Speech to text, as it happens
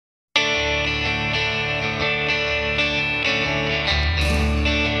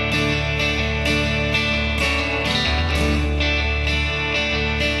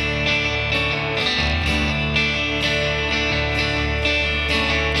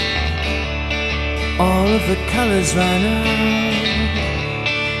of the colours ran out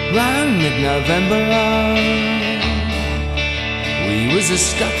round mid-November. We was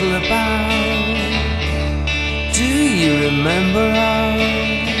a-scuttle about. Do you remember?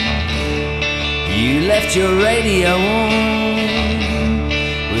 You left your radio on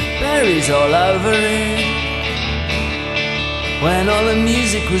with berries all over it. When all the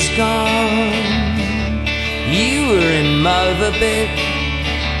music was gone, you were in mauve a bit.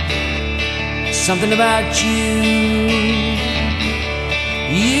 Something about you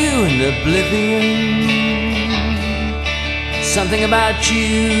and oblivion. Something about you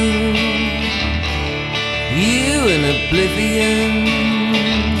and oblivion.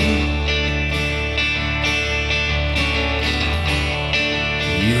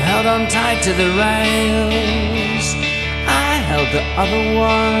 You held on tight to the rails, I held the other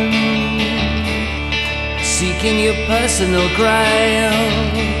one, seeking your personal grail,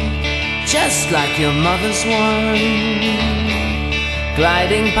 just like your mother's one.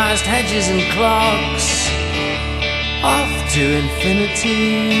 Gliding past hedges and clocks, off to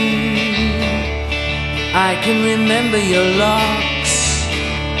infinity. I can remember your locks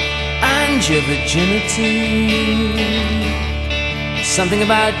and your virginity. Something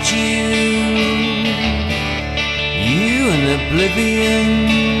about you and oblivion.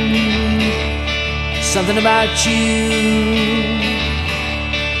 Something about you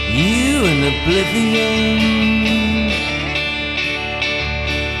and oblivion.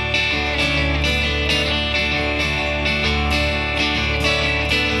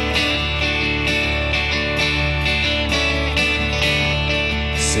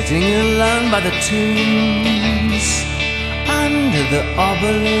 Sitting alone by the tombs, under the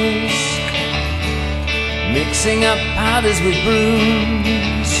obelisk, mixing up powders with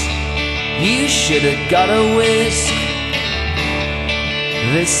brooms. You should have got a whisk.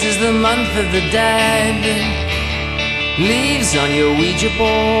 This is the month of the dead. Leaves on your Ouija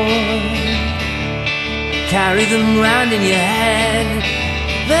board, carry them round in your head.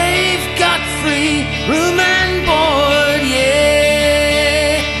 They've got free room and board, yeah.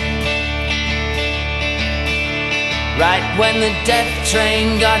 Right when the death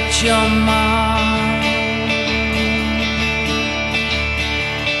train got your mom.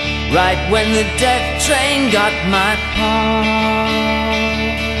 Right when the death train got my pa.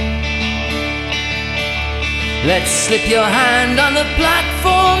 Let's slip your hand on the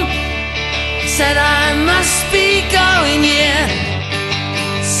platform. Said I must be going, yeah.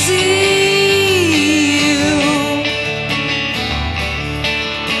 See you.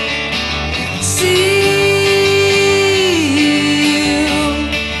 See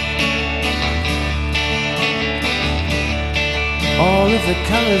all of the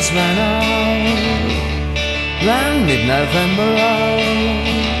colours ran out round mid-November.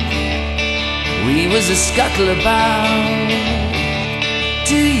 We was a-scuttle about.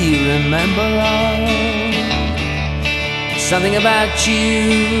 Do you remember? Something about you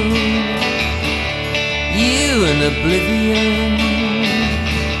and oblivion.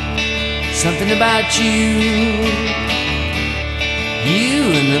 Something about you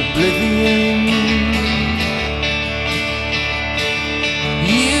and oblivion.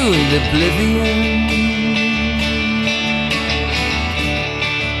 And oblivion.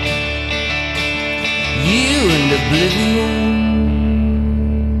 You and oblivion.